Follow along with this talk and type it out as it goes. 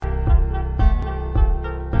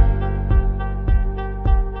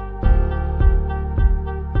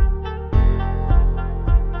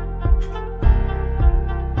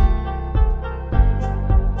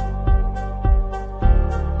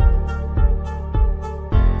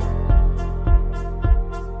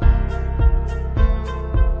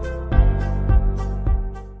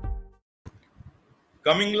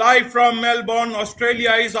Coming live from Melbourne,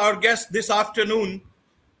 Australia is our guest this afternoon.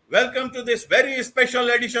 Welcome to this very special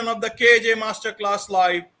edition of the KJ Masterclass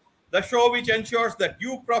Live, the show which ensures that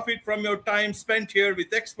you profit from your time spent here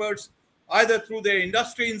with experts, either through their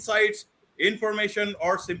industry insights, information,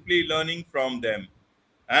 or simply learning from them.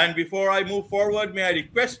 And before I move forward, may I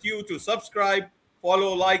request you to subscribe,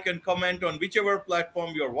 follow, like, and comment on whichever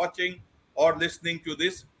platform you're watching or listening to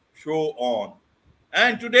this show on.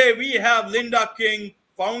 And today we have Linda King,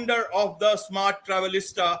 founder of The Smart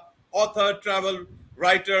Travelista, author, travel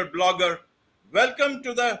writer, blogger. Welcome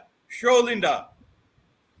to the show, Linda.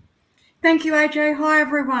 Thank you, AJ. Hi,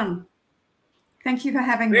 everyone. Thank you for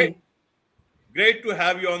having me. Great to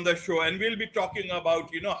have you on the show. And we'll be talking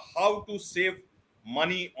about, how to save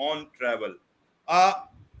money on travel.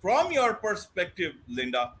 From your perspective,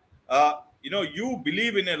 Linda, you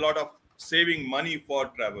believe in a lot of saving money for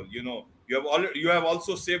travel. You have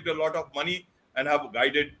also saved a lot of money and have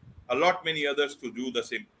guided a lot many others to do the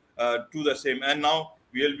same. And now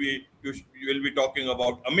you will be talking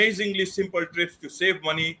about amazingly simple trips to save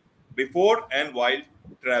money before and while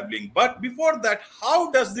traveling. But before that,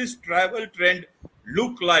 how does this travel trend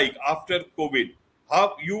look like after COVID?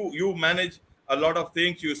 How you manage a lot of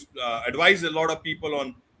things, you advise a lot of people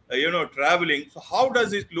on traveling. So how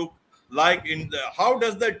does it look like how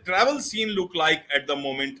does the travel scene look like at the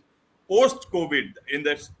moment post COVID in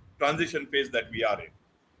this transition phase that we are in?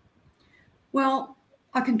 Well,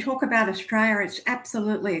 I can talk about Australia. It's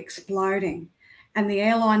absolutely exploding and the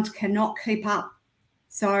airlines cannot keep up.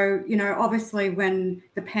 So, obviously when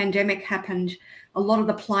the pandemic happened, a lot of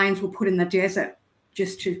the planes were put in the desert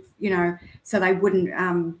just to, so they wouldn't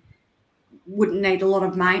need a lot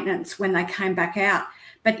of maintenance when they came back out.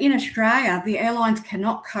 But in Australia, the airlines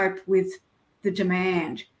cannot cope with the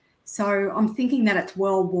demand. So I'm thinking that it's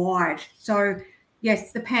worldwide. So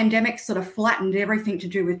yes, the pandemic sort of flattened everything to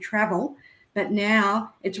do with travel, but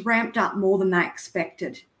now it's ramped up more than they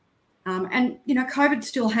expected. And COVID's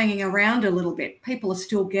still hanging around a little bit. People are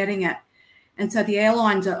still getting it. And so the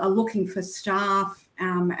airlines are looking for staff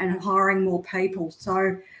and hiring more people.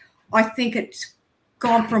 So I think it's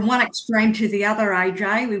gone from one extreme to the other,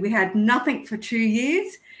 AJ. We had nothing for 2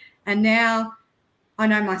 years, and now I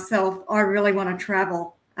know myself, I really want to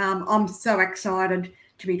travel. I'm so excited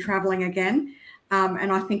to be traveling again,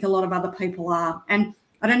 and I think a lot of other people are. And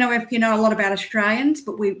I don't know if you know a lot about Australians,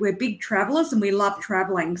 but we're big travellers and we love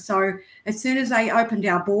travelling. So as soon as they opened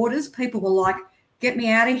our borders, people were like, get me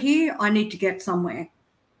out of here, I need to get somewhere.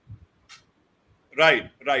 Right.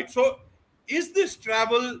 So is this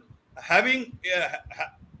travel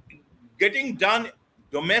getting done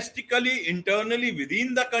domestically, internally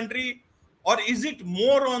within the country, or is it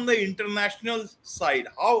more on the international side?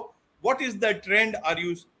 What is the trend are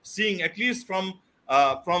you seeing, at least from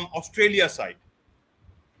Australia side?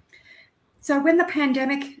 So when the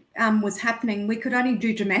pandemic was happening, we could only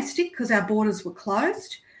do domestic because our borders were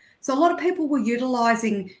closed. So a lot of people were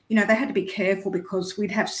utilising, they had to be careful because we'd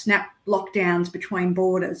have snap lockdowns between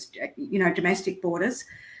borders, domestic borders.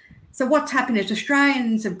 So what's happened is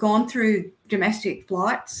Australians have gone through domestic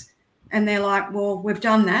flights and they're like, well, we've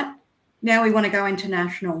done that. Now we want to go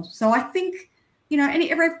international. So I think,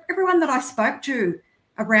 everyone that I spoke to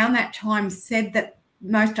around that time said that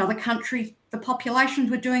most other countries, the populations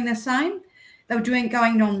were doing the same. They were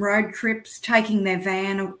going on road trips, taking their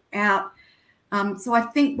van out. So I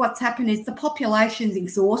think what's happened is the population's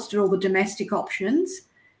exhausted all the domestic options,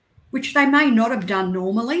 which they may not have done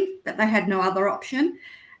normally, but they had no other option.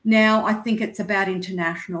 Now I think it's about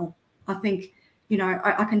international. I think,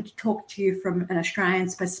 I can talk to you from an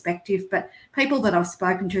Australian's perspective, but people that I've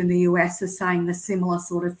spoken to in the US are saying the similar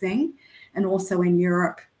sort of thing, and also in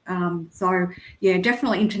Europe. So yeah,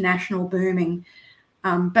 definitely international booming.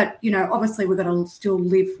 But, obviously we've got to still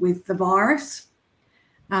live with the virus.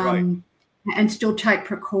 Right. And still take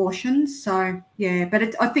precautions. So, yeah,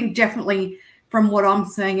 but I think definitely from what I'm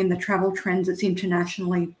seeing in the travel trends, it's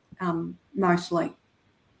internationally mostly.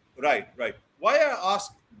 Right. Why I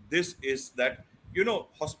ask this is that,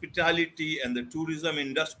 hospitality and the tourism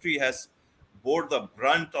industry has bore the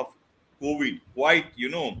brunt of COVID quite,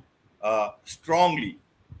 strongly.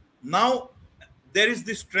 Now, there is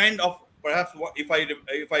this trend of perhaps, if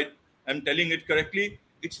I am telling it correctly,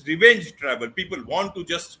 it's revenge travel. People want to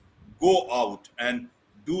just go out and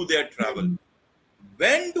do their travel.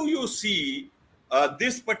 When do you see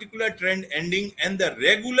this particular trend ending and the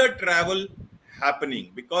regular travel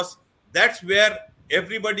happening? Because that's where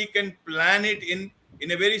everybody can plan it in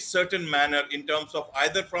a very certain manner, in terms of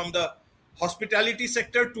either from the hospitality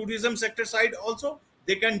sector, tourism sector side also,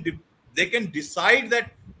 they can decide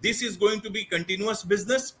that this is going to be continuous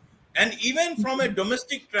business, And even from a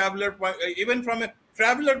domestic traveler, even from a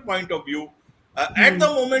traveler point of view, at the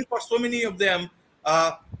moment for so many of them,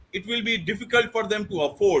 it will be difficult for them to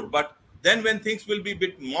afford. But then when things will be a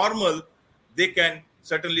bit normal, they can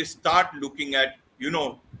certainly start looking at,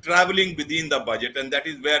 traveling within the budget. And that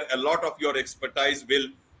is where a lot of your expertise will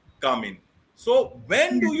come in. So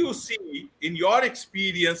when do you see, in your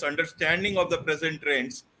experience, understanding of the present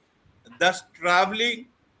trends, thus traveling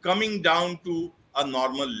coming down to a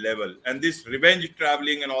normal level, and this revenge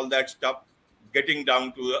traveling and all that stuff getting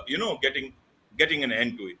down to getting an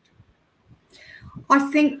end to it?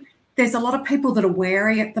 I think there's a lot of people that are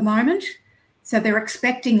wary at the moment, so they're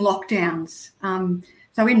expecting lockdowns.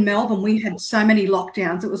 So in Melbourne, we had so many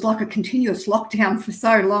lockdowns. It was like a continuous lockdown for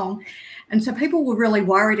so long. And so people were really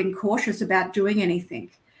worried and cautious about doing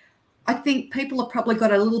anything. I think people have probably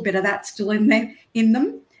got a little bit of that still in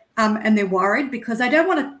them, and they're worried because they don't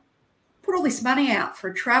want to put all this money out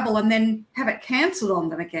for travel and then have it cancelled on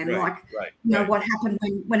them again, what happened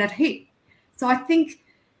when it hit. So I think,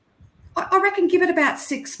 I reckon give it about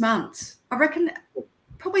 6 months. I reckon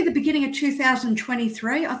probably the beginning of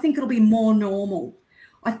 2023, I think it'll be more normal.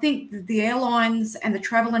 I think the airlines and the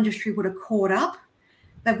travel industry would have caught up.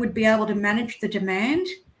 They would be able to manage the demand.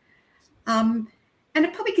 And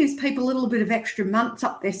it probably gives people a little bit of extra months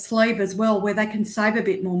up their sleeve as well, where they can save a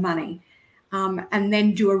bit more money and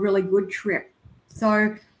then do a really good trip.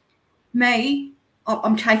 So me,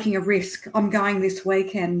 I'm taking a risk. I'm going this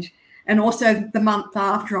weekend and also the month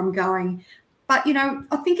after I'm going. But,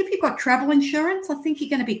 I think if you've got travel insurance, I think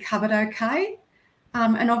you're going to be covered okay.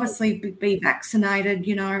 And obviously be vaccinated.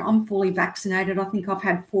 I'm fully vaccinated. I think I've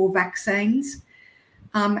had 4 vaccines.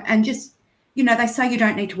 And just, they say you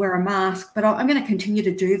don't need to wear a mask, but I'm going to continue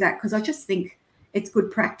to do that because I just think it's good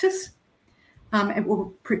practice. It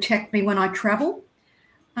will protect me when I travel.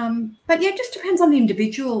 But yeah, it just depends on the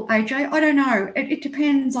individual, AJ. I don't know. It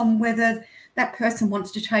depends on whether that person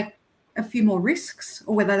wants to take a few more risks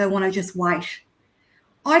or whether they want to just wait.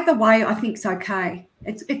 Either way, I think it's okay.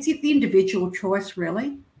 It's the individual choice,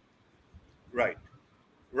 really. Right,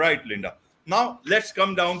 Linda. Now let's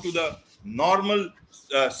come down to the normal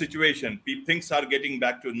situation. Things are getting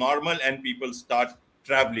back to normal, and people start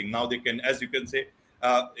traveling. Now they can, as you can say,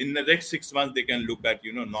 in the next 6 months, they can look at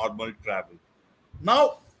normal travel.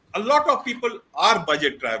 Now, a lot of people are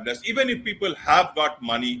budget travelers. Even if people have got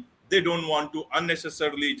money, they don't want to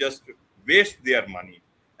unnecessarily just waste their money.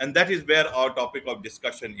 And that is where our topic of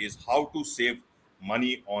discussion is: how to save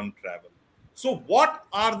money on travel. So what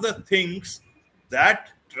are the things that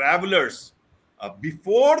travelers,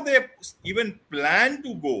 before they even plan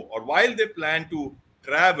to go or while they plan to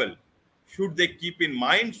travel, should they keep in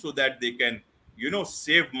mind so that they can,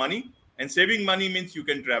 save money? And saving money means you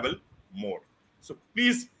can travel more. So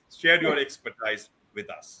please share your expertise with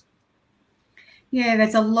us. Yeah,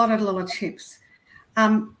 there's a lot of little tips.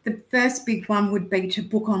 The first big one would be to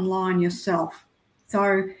book online yourself.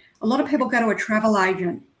 So a lot of people go to a travel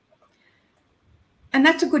agent. And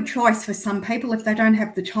that's a good choice for some people if they don't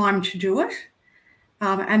have the time to do it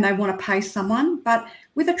and they want to pay someone. But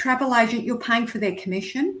with a travel agent, you're paying for their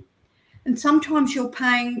commission. And sometimes you're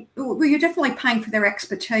definitely paying for their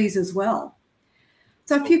expertise as well.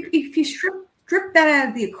 So if you strip that out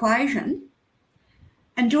of the equation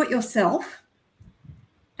and do it yourself,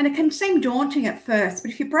 and it can seem daunting at first,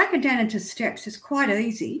 but if you break it down into steps, it's quite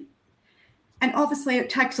easy. And obviously it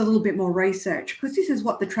takes a little bit more research because this is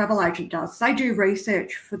what the travel agent does. They do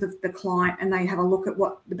research for the client and they have a look at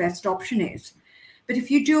what the best option is. But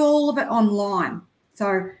if you do all of it online,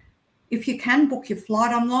 so if you can book your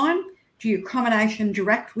flight online, do your accommodation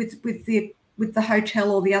direct with the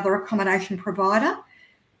hotel or the other accommodation provider,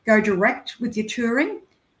 go direct with your touring,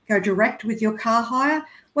 go direct with your car hire,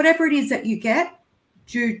 whatever it is that you get,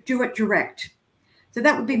 do it direct. So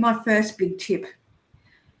that would be my first big tip.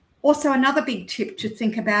 Also, another big tip to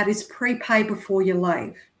think about is prepay before you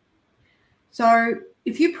leave. So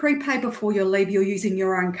if you prepay before you leave, you're using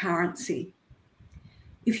your own currency.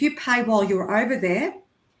 If you pay while you're over there,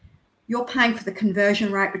 you're paying for the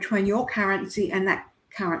conversion rate between your currency and that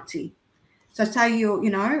currency. So say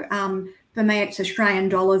for me it's Australian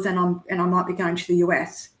dollars and I might be going to the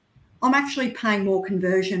US. I'm actually paying more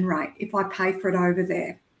conversion rate if I pay for it over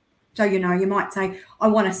there. So, you might say, I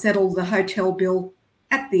want to settle the hotel bill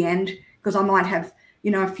at the end because I might have,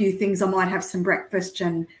 a few things. I might have some breakfast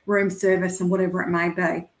and room service and whatever it may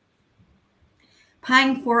be.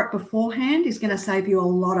 Paying for it beforehand is going to save you a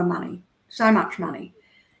lot of money, so much money.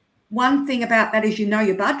 One thing about that is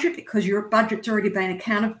your budget because your budget's already been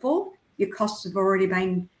accounted for. Your costs have already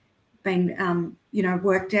been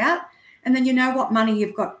worked out. And then you know what money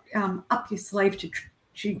you've got up your sleeve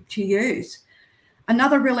to use.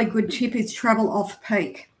 Another really good tip is travel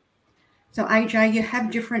off-peak. So, AJ, you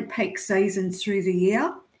have different peak seasons through the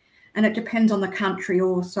year, and it depends on the country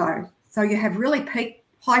also. So you have really peak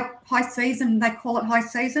high season, they call it high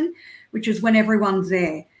season, which is when everyone's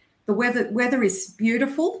there. The weather is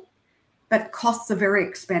beautiful, but costs are very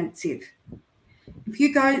expensive. If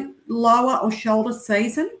you go lower or shoulder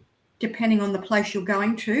season, depending on the place you're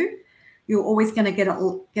going to, you're always going to get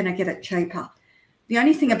it cheaper. The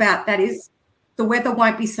only thing about that is the weather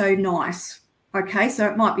won't be so nice. Okay, so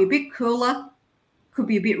it might be a bit cooler, could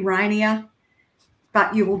be a bit rainier,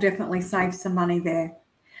 but you will definitely save some money there.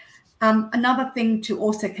 Another thing to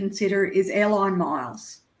also consider is airline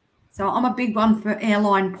miles. So I'm a big one for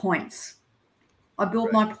airline points. I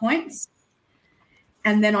build my points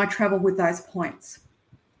and then I travel with those points.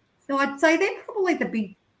 So I'd say they're probably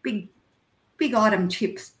the big item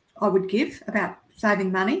tips I would give about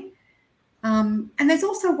saving money. And there's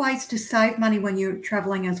also ways to save money when you're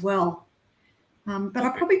traveling as well. But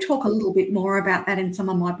I'll probably talk a little bit more about that in some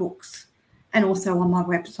of my books and also on my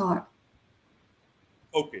website.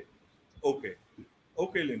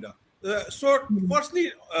 Okay, Linda. So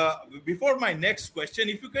firstly, before my next question,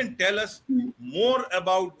 if you can tell us more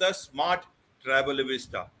about the Smart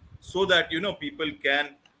Travelista, so that people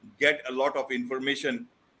can get a lot of information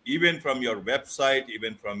even from your website,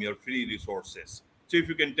 even from your free resources. So if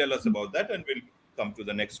you can tell us about that, and we'll come to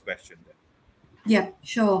the next question then. Yeah,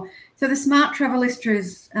 sure. So the Smart Travelista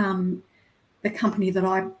is the company that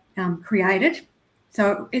I created.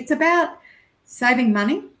 So it's about saving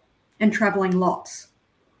money and traveling lots.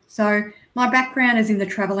 So my background is in the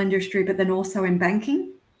travel industry, but then also in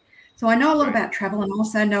banking. So I know a lot about travel and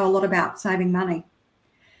also know a lot about saving money.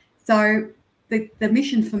 So the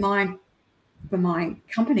mission for my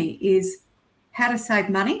company is how to save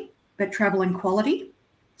money, but travel in quality,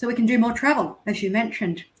 so we can do more travel, as you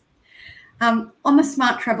mentioned. On the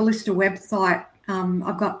Smart Travelista website,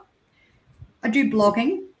 I do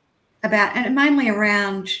blogging about, and mainly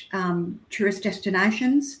around tourist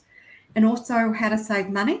destinations and also how to save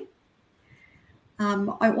money.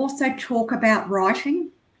 I also talk about writing.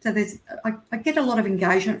 So I get a lot of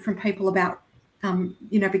engagement from people about,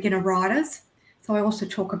 beginner writers. So I also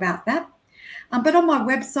talk about that. But on my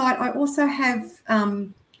website, I also have a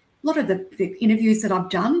lot of the interviews that I've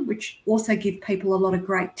done, which also give people a lot of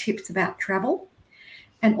great tips about travel,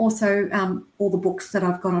 and also all the books that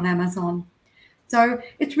I've got on Amazon. So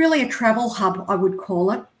it's really a travel hub, I would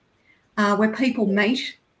call it, where people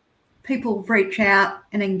meet, people reach out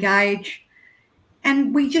and engage,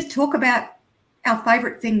 and we just talk about our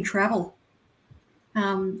favourite thing, travel,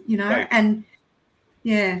 Right. and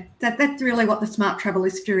yeah, that's really what the Smart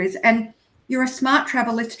Travelista is. And you're a Smart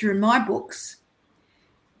Travelista in my books.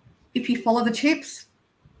 If you follow the tips,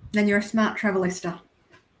 then you're a Smart Travelista.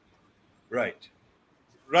 Right,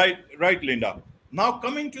 Linda. Now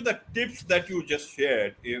coming to the tips that you just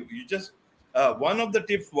shared, one of the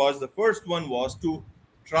tips was, the first one was to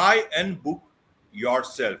try and book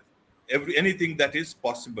yourself anything that is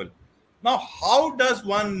possible. Now, how does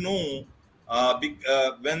one know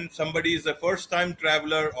when somebody is a first-time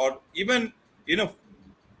traveler, or even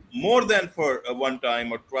more than for one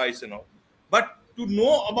time or twice, but to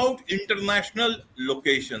know about international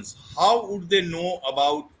locations? How would they know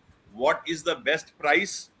about what is the best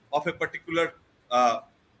price of a particular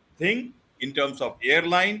thing, in terms of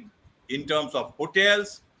airline, in terms of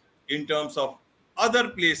hotels, in terms of other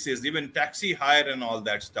places, even taxi hire and all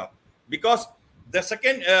that stuff? Because the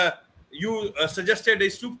second you suggested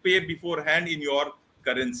is to pay beforehand in your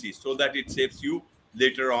currency, so that it saves you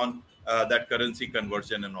later on that currency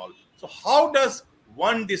conversion and all. So how does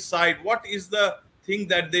one decide what is the thing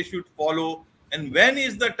that they should follow, and when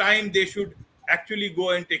is the time they should actually go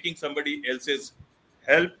and taking somebody else's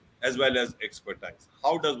help as well as expertise?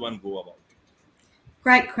 How does one go about it?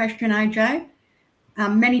 Great question, AJ.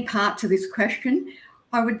 Many parts of this question.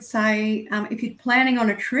 I would say if you're planning on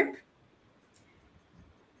a trip,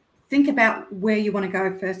 think about where you want to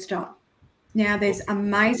go first up. Now, there's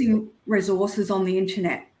amazing resources on the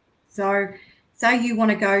internet. So say you want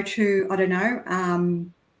to go to, I don't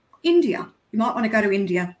know, India. You might want to go to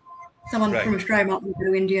India. Someone from Australia might want to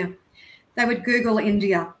go to India. They would Google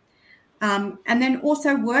India. And then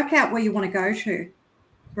also work out where you want to go to,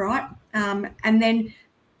 right? And then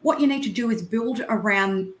what you need to do is build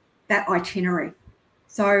around that itinerary.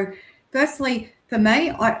 So firstly, for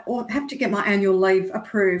me, I have to get my annual leave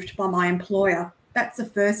approved by my employer. That's the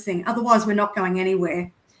first thing. Otherwise, we're not going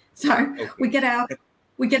anywhere. So we get our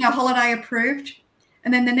holiday approved.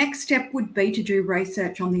 And then the next step would be to do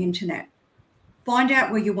research on the internet. Find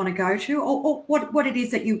out where you want to go to, or what it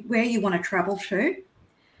is where you want to travel to.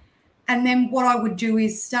 And then what I would do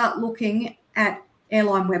is start looking at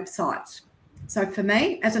airline websites. So for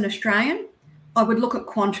me, as an Australian, I would look at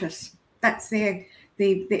Qantas. That's the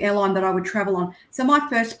airline that I would travel on. So my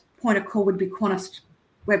first point of call would be Qantas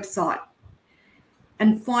website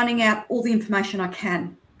and finding out all the information I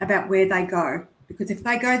can about where they go. Because if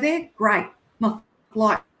they go there, great. My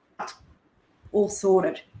flight all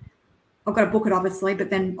sorted. I've got to book it, obviously, but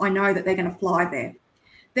then I know that they're going to fly there.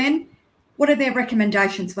 Then what are their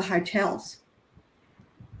recommendations for hotels?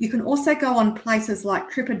 You can also go on places like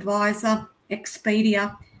TripAdvisor,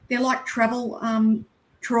 Expedia. They're like travel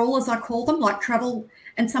trawlers, I call them, like travel,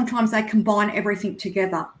 and sometimes they combine everything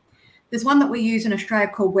together. There's one that we use in Australia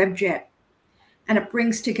called Webjet, and it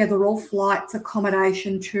brings together all flights,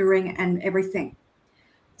 accommodation, touring, and everything.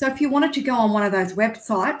 So if you wanted to go on one of those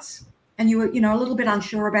websites and you were, a little bit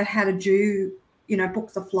unsure about how to do,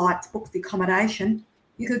 book the flights, book the accommodation,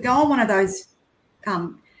 you could go on one of those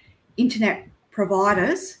internet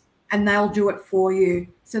providers and they'll do it for you.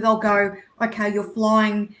 So they'll go, okay, you're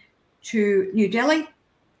flying to New Delhi.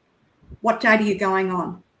 What date are you going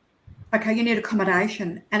on? Okay, you need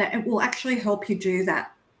accommodation, and it will actually help you do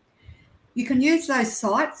that. You can use those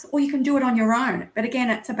sites or you can do it on your own. But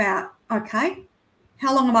again, it's about, okay,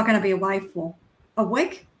 how long am I going to be away for? A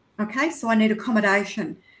week? Okay, so I need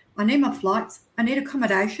accommodation. I need my flights. I need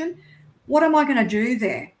accommodation. What am I going to do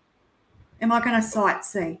there? Am I going to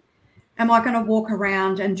sightsee? Am I going to walk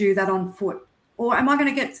around and do that on foot? Or am I going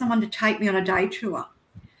to get someone to take me on a day tour?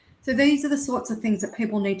 So these are the sorts of things that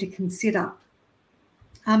people need to consider.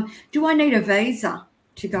 Do I need a visa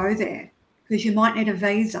to go there? Because you might need a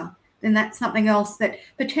visa. Then that's something else that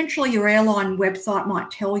potentially your airline website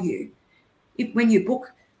might tell you. When you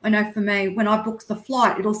book, I know for me, when I book the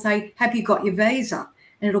flight, it'll say, have you got your visa?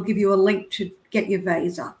 And it'll give you a link to get your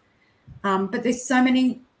visa. But there's so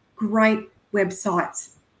many great websites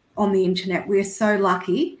on the internet. We're so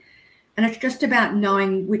lucky. And it's just about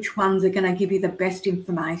knowing which ones are going to give you the best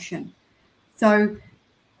information. So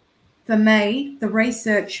for me, the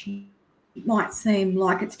research might seem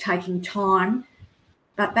like it's taking time,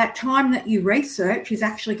 but that time that you research is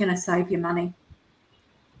actually going to save you money.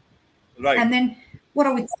 Right. And then what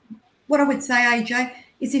I would say, AJ,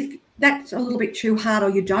 is if that's a little bit too hard or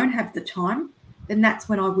you don't have the time, then that's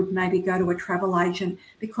when I would maybe go to a travel agent,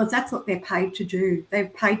 because that's what they're paid to do. They're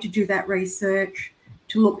paid to do that research,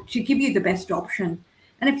 to give you the best option.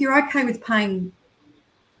 And if you're okay with paying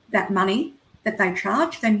that money that they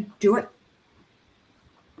charge, then do it.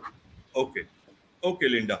 Okay,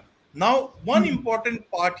 Linda. Now, one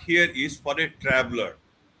important part here is for a traveler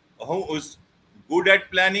who is good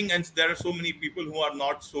at planning, and there are so many people who are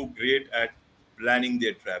not so great at planning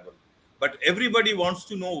their travel. But everybody wants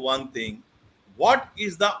to know one thing: what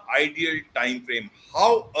is the ideal time frame?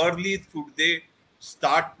 How early should they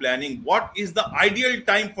start planning? What is the ideal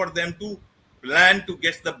time for them to plan to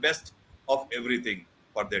get the best of everything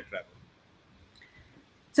for their travel?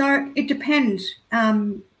 So it depends.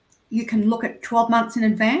 You can look at 12 months in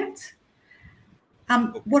advance.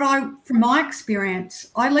 From my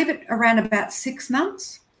experience, I leave it around about 6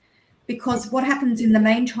 months, because what happens in the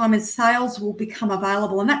meantime is sales will become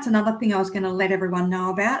available. And that's another thing I was going to let everyone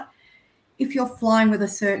know about. If you're flying with a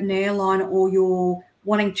certain airline or you're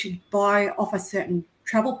wanting to buy off a certain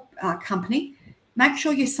travel company, make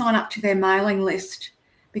sure you sign up to their mailing list,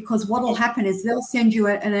 because what will happen is they'll send you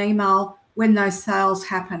an email when those sales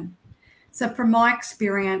happen. So from my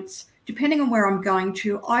experience, depending on where I'm going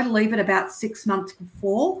to, I leave it about 6 months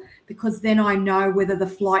before, because then I know whether the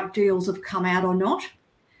flight deals have come out or not.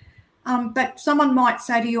 But someone might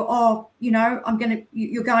say to you,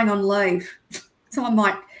 you're going on leave. Someone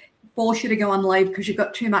might force you to go on leave because you've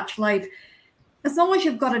got too much leave. As long as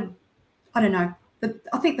you've got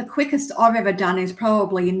I think the quickest I've ever done is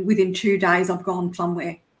probably within 2 days I've gone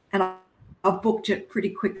somewhere, and I've booked it pretty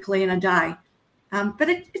quickly in a day. But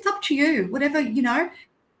it's up to you, whatever,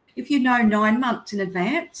 if you know 9 months in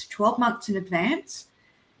advance, 12 months in advance,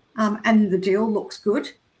 and the deal looks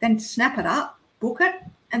good, then snap it up, book it,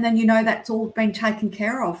 and then that's all been taken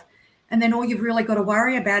care of. And then all you've really got to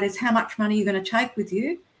worry about is how much money you're going to take with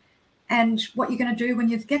you and what you're going to do when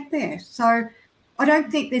you get there. So I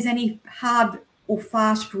don't think there's any hard or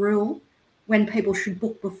fast rule when people should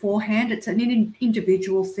book beforehand. It's an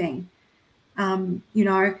individual thing.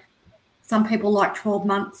 Some people like 12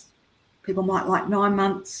 months, people might like 9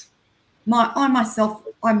 months.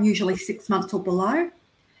 I'm usually 6 months or below,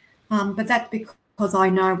 but that's because I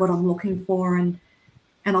know what I'm looking for and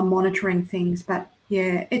I'm monitoring things. But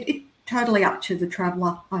yeah, it's totally up to the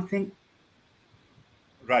traveller, I think.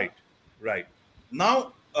 Right.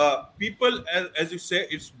 Now, people, as you say,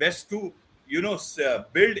 it's best to,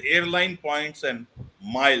 build airline points and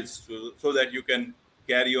miles so that you can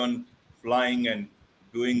carry on flying and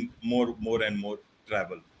doing more and more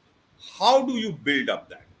travel. How do you build up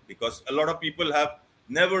that? Because a lot of people have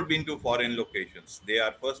never been to foreign locations. They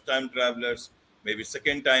are first time travelers, maybe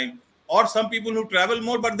second time, or some people who travel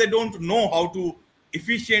more but they don't know how to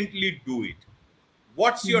efficiently do it.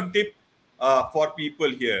 What's your tip for people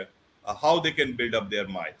here, how they can build up their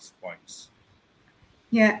miles points?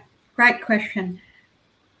 Yeah, great question.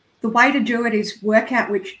 The way to do it is work out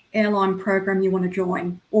which airline program you want to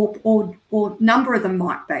join, or number of them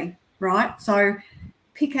might be, right? So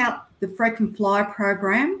pick out the frequent flyer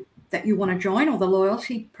program that you want to join, or the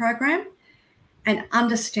loyalty program, and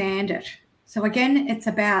understand it. So again, it's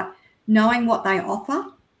about knowing what they offer,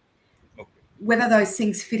 whether those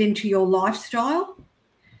things fit into your lifestyle.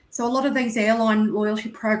 So a lot of these airline loyalty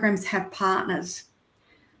programs have partners.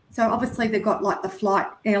 So obviously they've got like the flight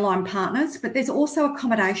airline partners, but there's also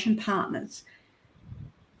accommodation partners.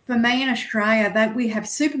 For me in Australia, we have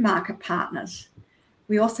supermarket partners.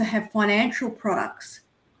 We also have financial products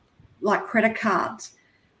like credit cards.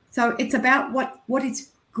 So it's about what is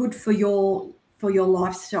good for your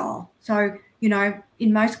lifestyle. So,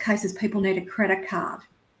 in most cases, people need a credit card.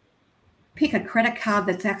 Pick a credit card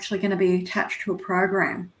that's actually going to be attached to a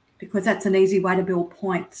program, because that's an easy way to build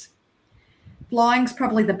points. Flying's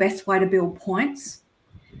probably the best way to build points.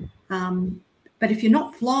 But if you're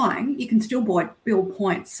not flying, you can still build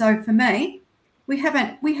points. So for me, we have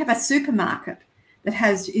a supermarket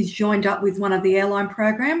that is joined up with one of the airline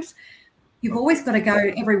programs. You've always got to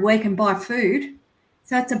go every week and buy food.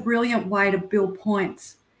 So it's a brilliant way to build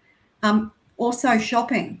points. Also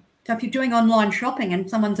shopping. So if you're doing online shopping and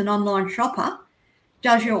someone's an online shopper,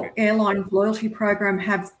 does your airline loyalty program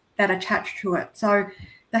have that attached to it? So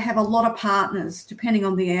they have a lot of partners depending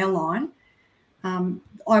on the airline.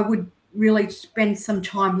 I would really spend some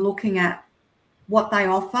time looking at what they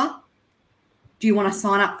offer. Do you want to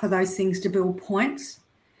sign up for those things to build points?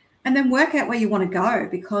 And then work out where you want to go,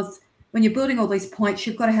 because when you're building all these points,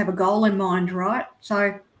 you've got to have a goal in mind, right?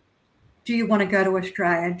 So do you want to go to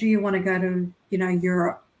Australia? Do you want to go to,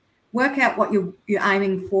 Europe? Work out what you're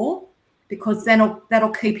aiming for, because then that'll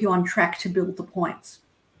keep you on track to build the points.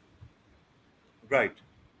 Right,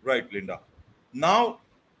 Linda. Now,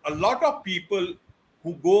 a lot of people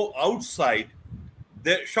who go outside,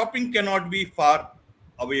 their shopping cannot be far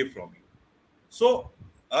away from you. So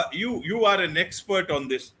you are an expert on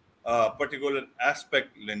this particular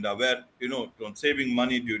aspect, Linda, where, on saving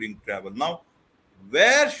money during travel. Now,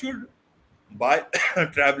 where should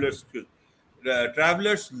travelers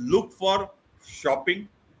look for shopping,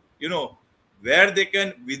 where they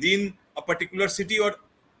can within a particular city, or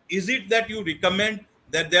is it that you recommend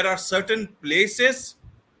that there are certain places,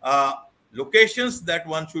 locations that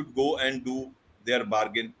one should go and do their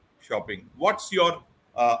bargain shopping? What's your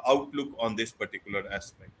outlook on this particular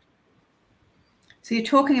aspect? So you're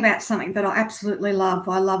talking about something that I absolutely love.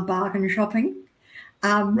 I love bargain shopping.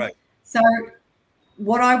 Right. So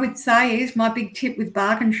what I would say is, my big tip with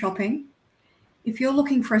bargain shopping, if you're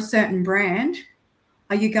looking for a certain brand,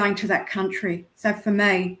 are you going to that country? So for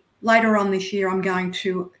me, later on this year, I'm going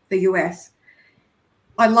to the US.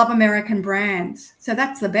 I love American brands. So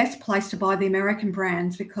that's the best place to buy the American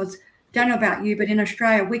brands, because don't know about you, but in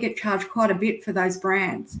Australia, we get charged quite a bit for those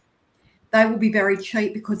brands. They will be very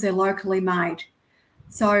cheap because they're locally made.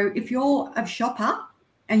 So if you're a shopper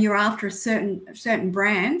and you're after a certain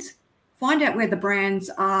brands, find out where the brands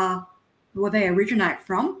are, where they originate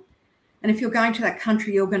from. And if you're going to that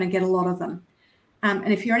country, you're going to get a lot of them.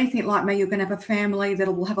 And if you're anything like me, you're going to have a family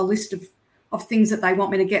that will have a list of things that they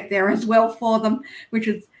want me to get there as well for them, which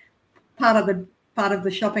is part of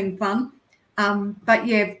the shopping fun. But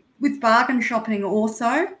yeah, with bargain shopping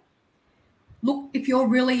also, look, if you're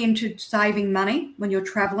really into saving money when you're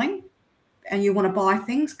traveling and you want to buy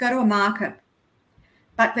things, go to a market.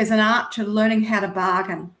 But there's an art to learning how to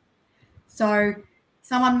bargain. So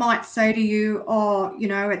someone might say to you,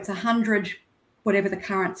 it's 100, whatever the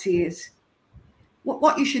currency is.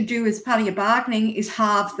 What you should do as part of your bargaining is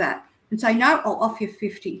halve that and say, no, I'll offer you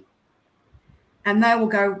 50. And they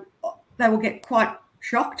will get quite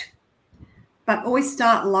shocked. But always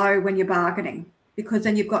start low when you're bargaining, because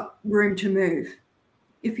then you've got room to move.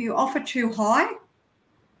 If you offer too high,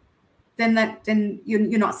 then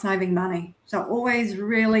you're not saving money. So always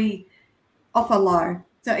really offer low.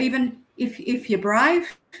 So even if you're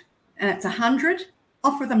brave and it's 100,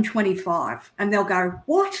 offer them 25, and they'll go,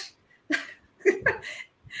 what?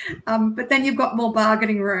 But then you've got more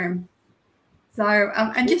bargaining room. So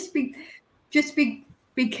and just be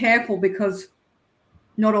careful, because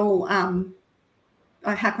not all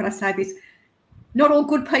how can I say this? not all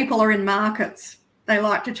good people are in markets. They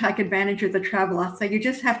like to take advantage of the traveller. So you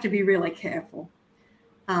just have to be really careful.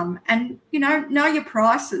 And, know your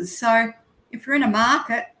prices. So if you're in a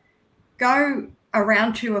market, go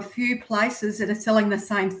around to a few places that are selling the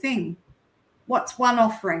same thing. What's one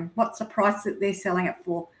offering? What's the price that they're selling it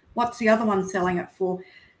for? What's the other one selling it for?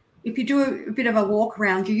 If you do a bit of a walk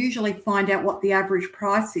around, you usually find out what the average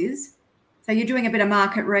price is. So you're doing a bit of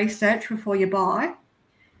market research before you buy,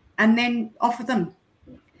 and then offer them.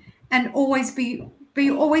 And always be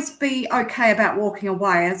okay about walking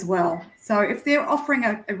away as well. So if they're offering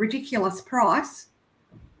a ridiculous price,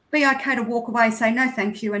 be okay to walk away, say no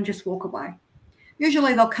thank you, and just walk away.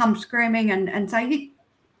 Usually they'll come screaming and say, hey,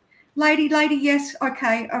 lady, yes,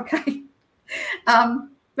 okay.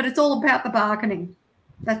 But it's all about the bargaining.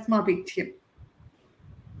 That's my big tip.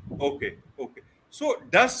 Okay. So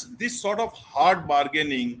does this sort of hard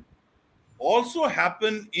bargaining also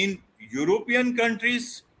happen in European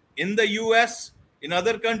countries, in the US, in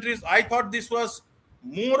other countries? I thought this was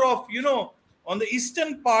more of, on the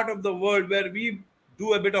eastern part of the world where we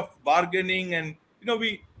do a bit of bargaining and,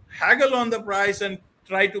 we haggle on the price and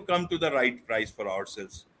try to come to the right price for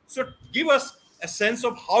ourselves. So give us a sense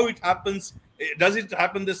of how it happens. Does it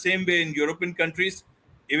happen the same way in European countries,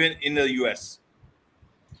 even in the US?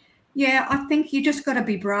 Yeah, I think you just got to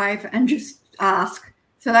be brave and just ask.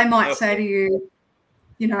 So they might say to you,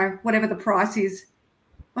 whatever the price is,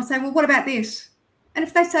 I'll say, well, what about this? And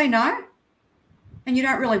if they say no and you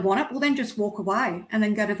don't really want it, well, then just walk away and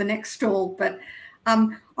then go to the next stall. But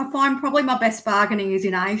I find probably my best bargaining is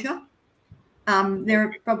in Asia. There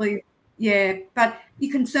are probably, but you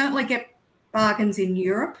can certainly get bargains in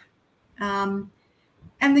Europe and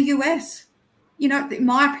the US. In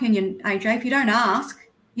my opinion, AJ, if you don't ask,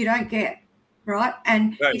 you don't get, right?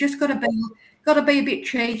 And Right. You just got to be a bit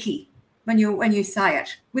cheeky when you say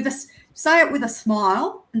it say it with a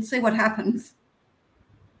smile and see what happens.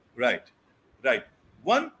 Right.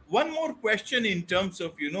 One more question in terms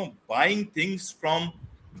of buying things from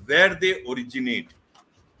where they originate.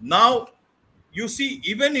 Now, you see,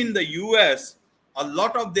 even in the US, a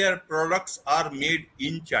lot of their products are made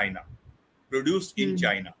in China, produced in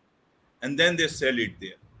China, and then they sell it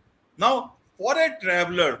there. Now, for a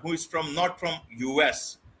traveler who is not from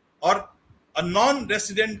US, or a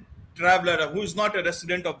non-resident traveler who is not a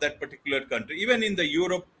resident of that particular country, even in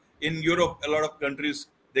Europe, a lot of countries,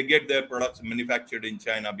 they get their products manufactured in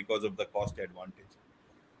China because of the cost advantage.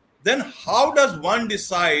 Then how does one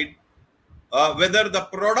decide whether the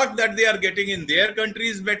product that they are getting in their country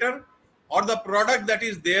is better, or the product that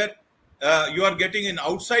is there you are getting in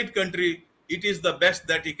outside country, it is the best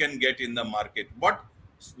that he can get in the market?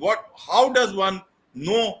 How does one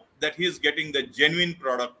know that he is getting the genuine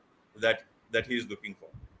product that he is looking for?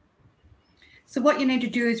 So what you need to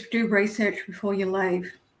do is do research before you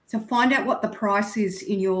leave. So find out what the price is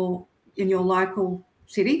in your local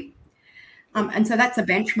city, and so that's a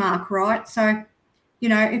benchmark, right? So,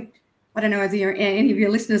 if I don't know if any of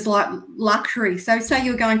your listeners like luxury. So say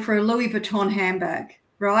you're going for a Louis Vuitton handbag,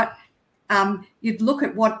 right? You'd look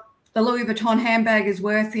at what the Louis Vuitton handbag is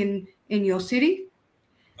worth in your city.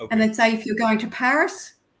 Okay. And then say if you're going to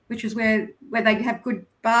Paris, which is where they have good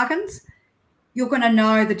bargains, you're going to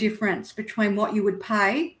know the difference between what you would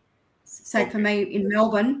pay, say for me in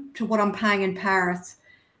Melbourne, to what I'm paying in Paris.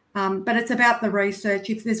 But it's about the research.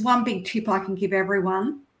 If there's one big tip I can give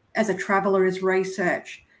everyone as a traveller is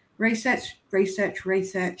research. Research.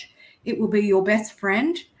 It will be your best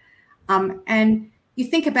friend. And you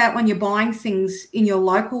think about when you're buying things in your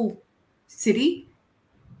local city.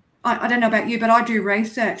 I don't know about you, but I do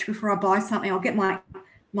research before I buy something. I'll get my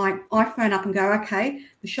iPhone up and go, okay,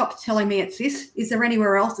 the shop's telling me it's this. Is there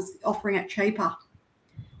anywhere else that's offering it cheaper?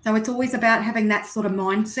 So it's always about having that sort of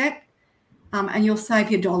mindset, and you'll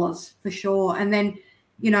save your dollars for sure. And then,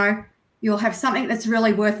 you'll have something that's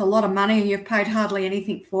really worth a lot of money and you've paid hardly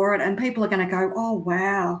anything for it. And people are going to go, oh,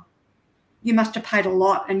 wow, you must have paid a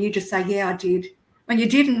lot. And you just say, yeah, I did. When you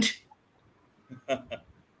didn't.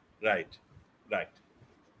 Right.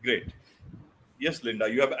 Great. Yes, Linda,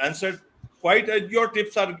 you have answered quite. Your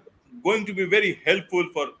tips are going to be very helpful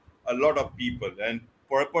for a lot of people. And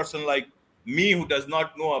for a person like me who does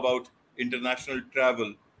not know about international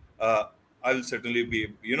travel, I will certainly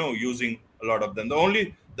be, using a lot of them.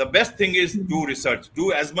 The best thing is do research.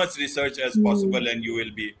 Do as much research as possible, and you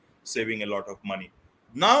will be saving a lot of money.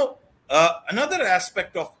 Now, another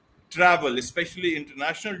aspect of travel, especially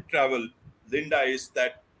international travel, Linda, is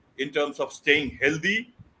that in terms of staying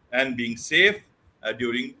healthy and being safe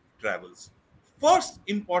during travels. First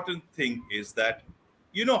important thing is that,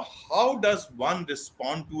 how does one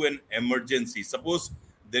respond to an emergency? Suppose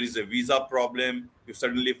there is a visa problem, you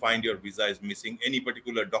suddenly find your visa is missing, any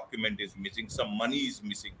particular document is missing, some money is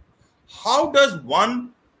missing. How does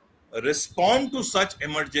one respond to such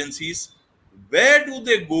emergencies? Where do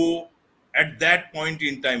they go at that point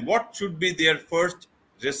in time? What should be their first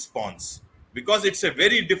response? Because it's a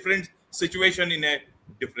very different situation in a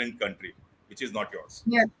different country, which is not yours.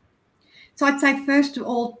 Yeah. So I'd say, first of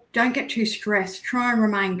all, don't get too stressed. Try and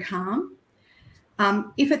remain calm.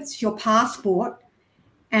 If it's your passport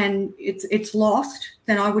and it's lost,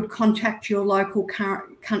 then I would contact your local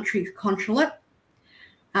country consulate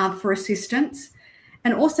for assistance.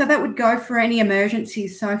 And also that would go for any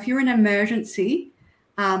emergencies. So if you're in an emergency,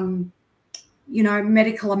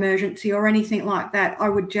 medical emergency or anything like that, I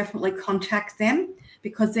would definitely contact them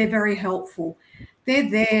because they're very helpful. They're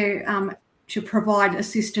there to provide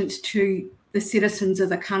assistance to the citizens of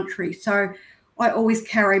the country. So I always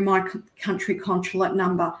carry my country consulate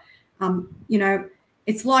number.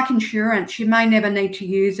 It's like insurance. You may never need to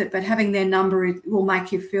use it, but having their number will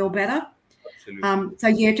make you feel better.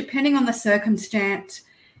 Absolutely. Depending on the circumstance,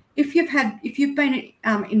 if you've been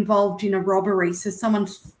involved in a robbery, so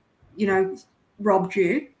someone's, robbed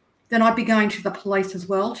you, then I'd be going to the police as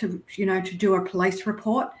well to do a police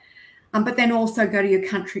report. But then also go to your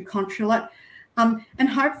country consulate. And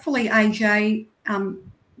hopefully, AJ,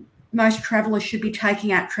 most travellers should be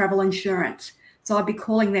taking out travel insurance. So I'd be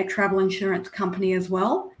calling their travel insurance company as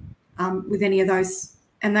well with any of those.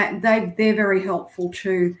 And they're very helpful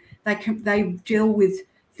too. They deal with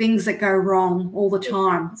things that go wrong all the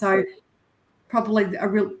time. So probably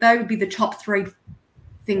they would be the top 3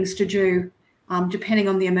 things to do, depending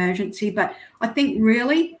on the emergency. But I think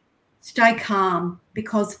really stay calm,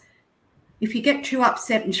 because if you get too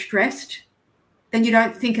upset and stressed, then you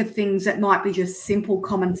don't think of things that might be just simple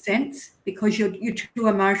common sense, because you're too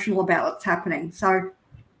emotional about what's happening. So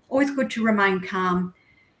always good to remain calm.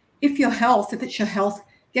 If it's your health,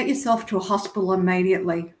 get yourself to a hospital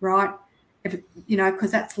immediately, right?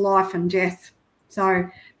 Because that's life and death. So,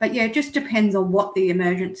 but yeah, it just depends on what the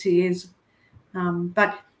emergency is.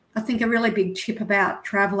 But I think a really big tip about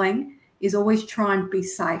traveling is always try and be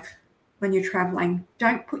safe when you're traveling.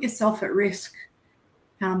 Don't put yourself at risk,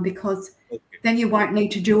 because then you won't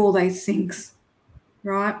need to do all these things,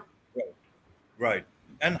 right? Right.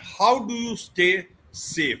 And how do you stay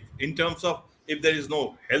safe in terms of, if there is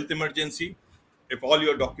no health emergency, if all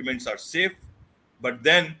your documents are safe, but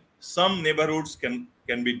then some neighborhoods can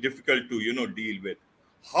be difficult to deal with?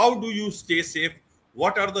 How do you stay safe?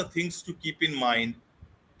 What are the things to keep in mind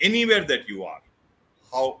anywhere that you are?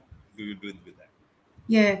 How do you deal with that?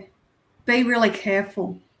 Yeah, be really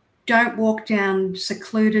careful. Don't walk down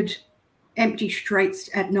secluded, empty streets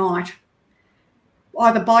at night,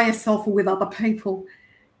 either by yourself or with other people.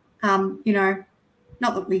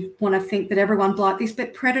 Not that we want to think that everyone's like this,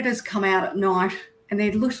 but predators come out at night and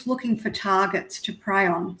they're looking for targets to prey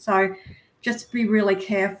on. So just be really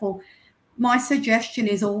careful. My suggestion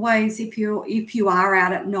is always, if you are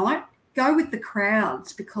out at night, go with the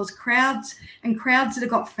crowds, because crowds that have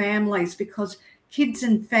got families, because kids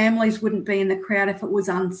and families wouldn't be in the crowd if it was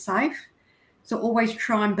unsafe. So always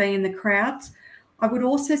try and be in the crowds. I would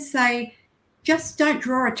also say just don't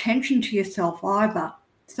draw attention to yourself either.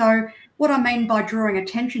 So what I mean by drawing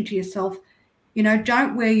attention to yourself,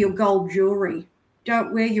 don't wear your gold jewelry.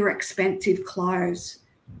 Don't wear your expensive clothes.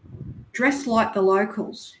 Dress like the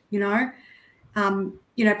locals,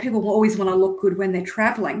 people will always want to look good when they're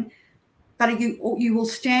traveling, but you will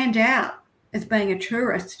stand out as being a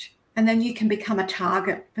tourist, and then you can become a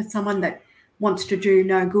target for someone that wants to do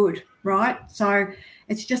no good, right? So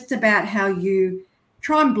it's just about how you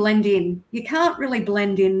try and blend in. You can't really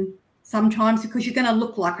blend in sometimes because you're going to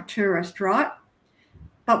look like a tourist, right?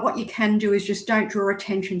 But what you can do is just don't draw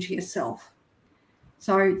attention to yourself.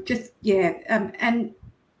 So just,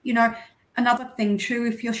 another thing too,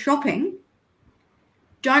 if you're shopping,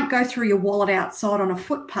 don't go through your wallet outside on a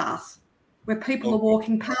footpath where people are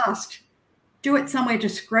walking past. Do it somewhere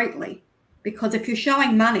discreetly, because if you're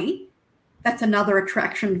showing money, that's another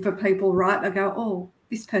attraction for people, right? They go, oh,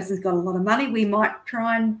 this person's got a lot of money. We might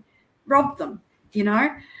try and rob them,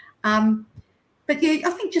 But yeah, I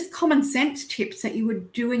think just common sense tips that you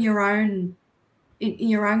would do in your own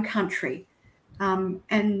country.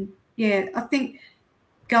 And yeah, I think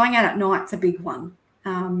going out at night's a big one.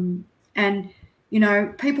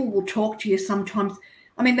 People will talk to you sometimes.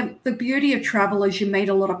 I mean, the beauty of travel is you meet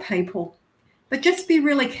a lot of people, but just be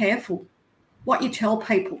really careful what you tell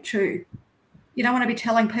people too. You don't want to be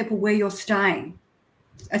telling people where you're staying,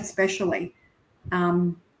 especially,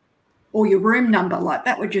 or your room number. Like,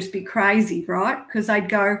 that would just be crazy, right? Because they'd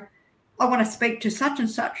go, I want to speak to such and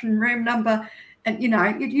such and room number And,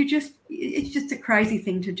 it's just a crazy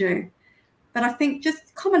thing to do. But I think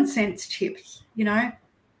just common sense tips,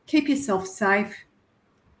 keep yourself safe,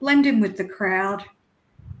 blend in with the crowd.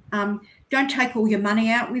 Don't take all your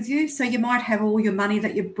money out with you. So you might have all your money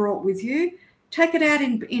that you've brought with you. Take it out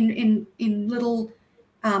in little,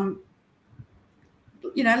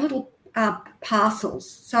 little parcels.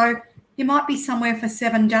 So you might be somewhere for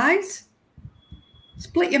 7 days.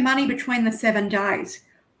 Split your money between the 7 days,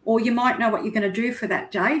 or you might know what you're going to do for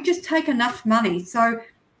that day. Just take enough money. So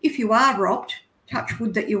if you are robbed, touch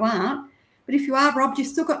wood that you aren't, but if you are robbed, you've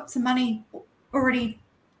still got some money already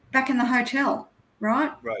back in the hotel,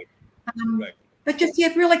 right? Right. Right. But just,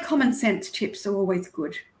 really common sense tips are always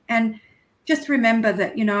good. And just remember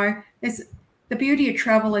that, there's the beauty of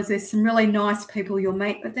travel is there's some really nice people you'll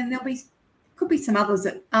meet, but then could be some others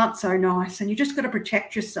that aren't so nice, and you just got to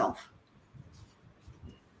protect yourself.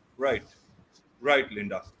 Right,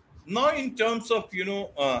 Linda. Now, in terms of,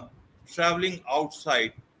 traveling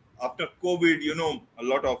outside after COVID, a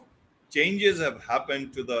lot of changes have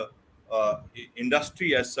happened to the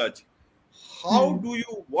industry as such.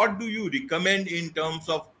 What do you recommend in terms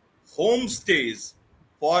of homestays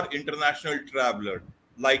for international traveler,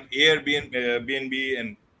 like Airbnb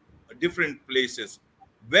and different places?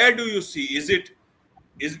 Where do you see,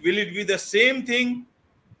 will it be the same thing,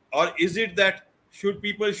 or is it that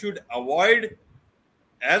people should avoid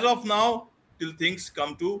as of now till things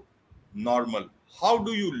come to normal? How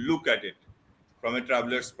do you look at it from a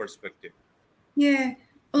traveler's perspective? Yeah,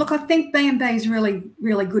 look, I think B&B is really,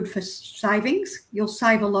 really good for savings. You'll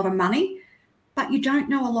save a lot of money, but you don't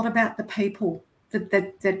know a lot about the people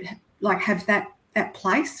that like have that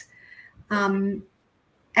place, and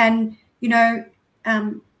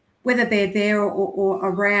whether they're there or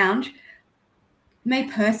around. Me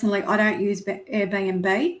personally, I don't use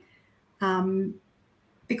Airbnb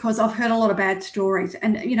because I've heard a lot of bad stories,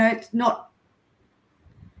 and it's not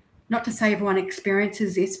to say everyone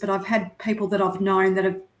experiences this, but I've had people that I've known that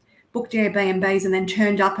have booked Airbnbs and then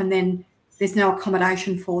turned up and then there's no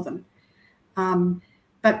accommodation for them.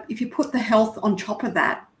 But if you put the health on top of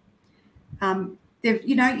that,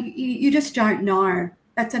 you just don't know.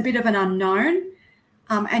 That's a bit of an unknown.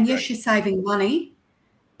 And yes, you're saving money,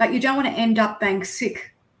 but you don't want to end up being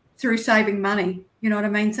sick through saving money. You know what I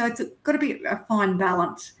mean? So it's got to be a fine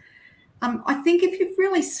balance. I think if you're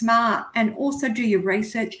really smart and also do your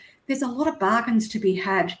research, there's a lot of bargains to be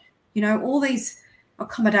had. All these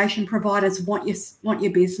accommodation providers want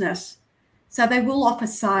your business, so they will offer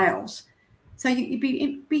sales. So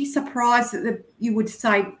you'd be surprised that you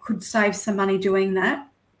could save some money doing that.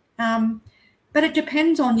 But it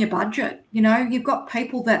depends on your budget. You've got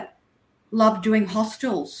people that love doing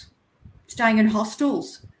hostels, staying in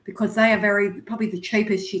hostels, because they are probably the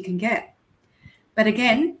cheapest you can get. But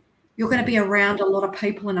again, you're going to be around a lot of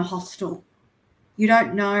people in a hostel. You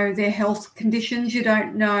don't know their health conditions. You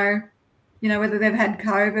don't know, whether they've had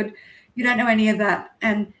COVID. You don't know any of that.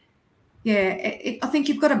 And yeah, I think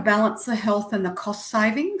you've got to balance the health and the cost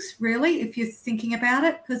savings, really, if you're thinking about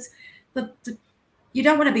it, because you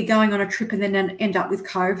don't want to be going on a trip and then end up with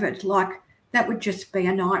COVID. Like, that would just be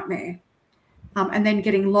a nightmare. And then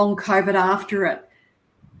getting long COVID after it.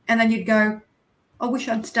 And then you'd go, I wish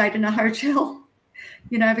I'd stayed in a hotel,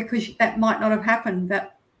 because that might not have happened.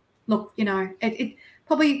 But look, it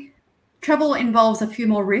probably, travel involves a few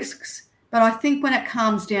more risks, but I think when it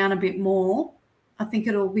calms down a bit more, I think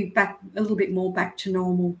it'll be back a little bit more back to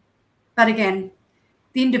normal. But again,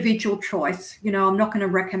 the individual choice, I'm not going to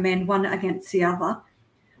recommend one against the other.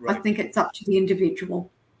 Right. I think it's up to the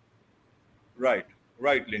individual. Right,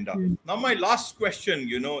 Linda. Now, my last question,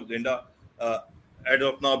 Linda, as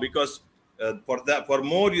of now, because for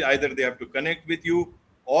more, either they have to connect with you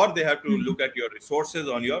or they have to look at your resources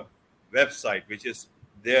on your website, which is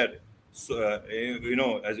there, as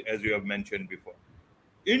you have mentioned before.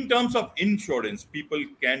 In terms of insurance, people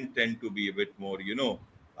can tend to be a bit more,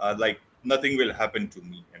 like nothing will happen to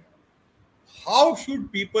me. How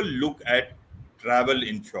should people look at travel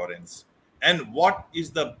insurance, and what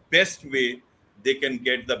is the best way they can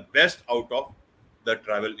get the best out of the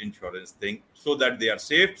travel insurance thing, so that they are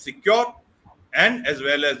safe, secure, and as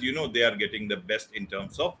well as, they are getting the best in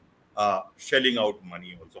terms of shelling out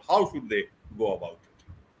money also? How should they go about it?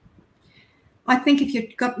 I think if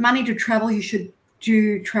you've got money to travel, you should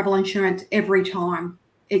do travel insurance every time.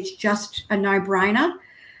 It's just a no-brainer.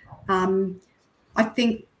 I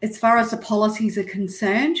think as far as the policies are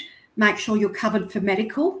concerned, make sure you're covered for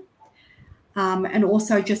medical, and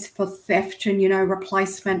also just for theft and,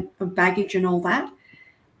 replacement of baggage and all that.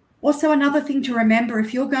 Also, another thing to remember,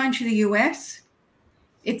 if you're going to the US,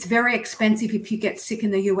 it's very expensive if you get sick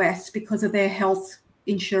in the US because of their health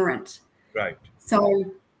insurance. Right.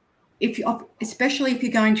 So especially if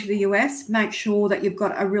you're going to the US, make sure that you've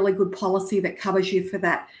got a really good policy that covers you for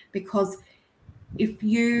that, because if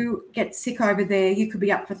you get sick over there, you could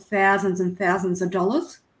be up for thousands and thousands of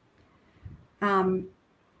dollars.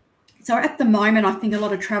 So at the moment, I think a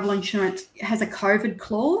lot of travel insurance has a COVID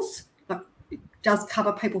clause, but it does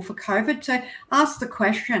cover people for COVID. So ask the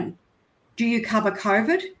question, do you cover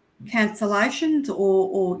COVID, cancellations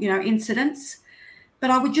or incidents? But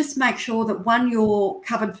I would just make sure that, one, you're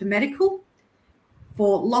covered for medical,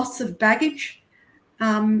 for loss of baggage,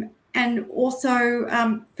 and also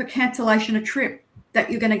for cancellation of trip, that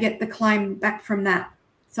you're going to get the claim back from that.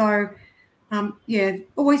 So,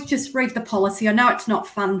 always just read the policy. I know it's not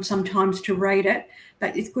fun sometimes to read it,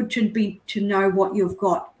 but it's good to know what you've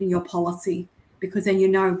got in your policy, because then you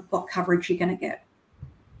know what coverage you're going to get.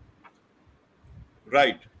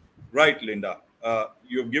 Right, Linda.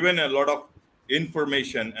 You've given a lot of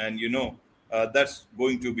information, and that's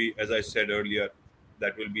going to be, as I said earlier,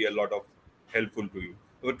 that will be a lot of helpful to you,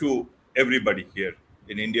 to everybody here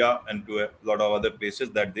in India and to a lot of other places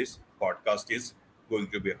that this podcast is going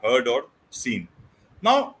to be heard or seen.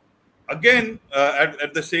 Now, again,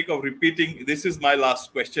 at the sake of repeating, this is my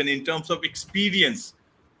last question in terms of experience.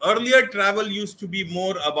 Earlier, travel used to be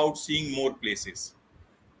more about seeing more places.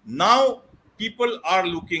 Now, people are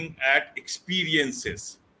looking at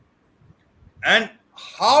experiences. And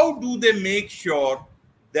how do they make sure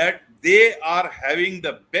that they are having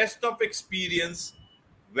the best of experience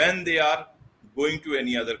when they are going to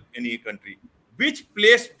any country? Which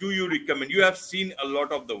place do you recommend? You have seen a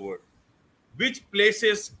lot of the world. Which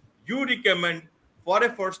places you recommend for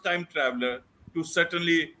a first-time traveler to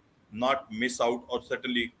certainly not miss out or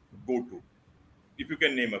certainly go to? If you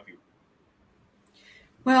can name a few.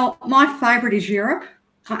 Well, my favorite is Europe.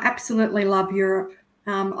 I absolutely love Europe.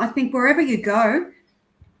 I think wherever you go,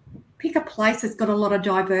 pick a place that's got a lot of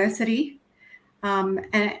diversity. And,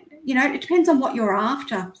 it depends on what you're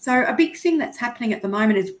after. So a big thing that's happening at the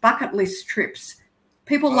moment is bucket list trips.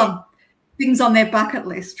 People love things on their bucket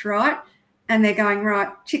list, right? And they're going, right,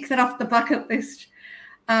 tick that off the bucket list.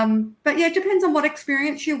 But yeah, it depends on what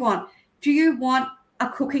experience you want. Do you want a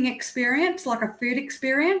cooking experience, like a food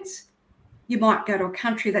experience? You might go to a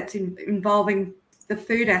country that's involving the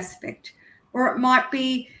food aspect. Or it might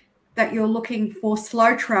be that you're looking for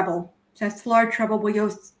slow travel. So slow travel where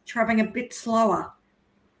you're traveling a bit slower.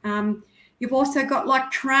 You've also got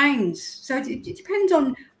like trains. So it depends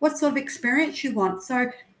on what sort of experience you want.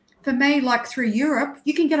 So for me, like through Europe,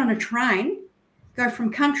 you can get on a train, go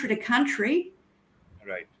from country to country.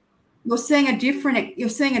 Right. You're seeing a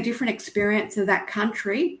different experience of that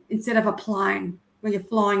country instead of a plane where you're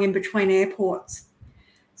flying in between airports.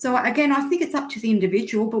 So again, I think it's up to the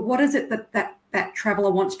individual, but what is it that traveller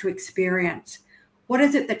wants to experience? What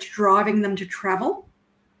is it that's driving them to travel?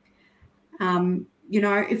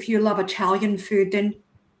 If you love Italian food, then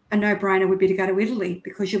a no-brainer would be to go to Italy,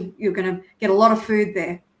 because you're going to get a lot of food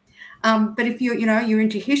there. But if you're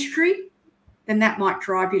into history, then that might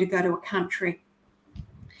drive you to go to a country.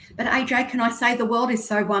 But AJ, can I say the world is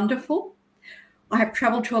so wonderful? I have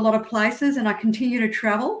travelled to a lot of places and I continue to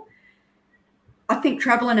travel. I think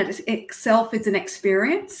travel in itself is an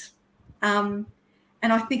experience. And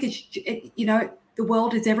I think the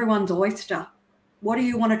world is everyone's oyster. What do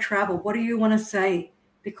you want to travel? What do you want to see?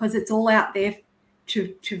 Because it's all out there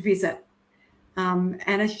to visit. And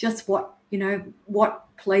it's just what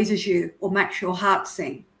pleases you or makes your heart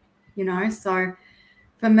sing, So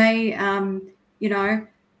for me,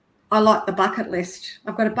 I like the bucket list.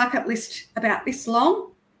 I've got a bucket list about this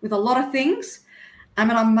long with a lot of things, and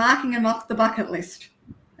I'm marking them off the bucket list.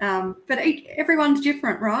 But everyone's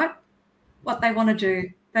different, right? What they want to do.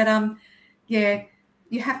 But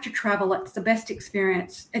you have to travel. It's the best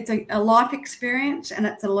experience. It's a life experience and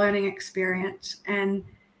it's a learning experience. And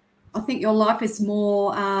I think your life is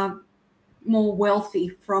more wealthy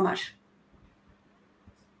from it.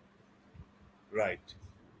 Right.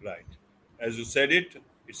 As you said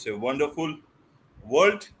it's a wonderful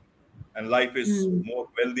world, and life is more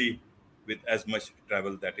wealthy with as much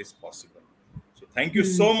travel that is possible. So thank you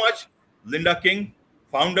so much, Linda King,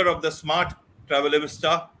 founder of the Smart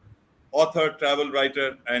Travelivista, author, travel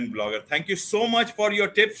writer, and blogger. Thank you so much for your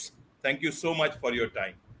tips. Thank you so much for your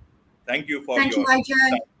time. Thank you for Thank you,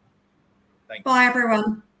 AJ. Thank you. Bye,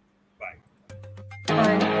 everyone. Bye.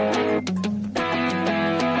 Bye.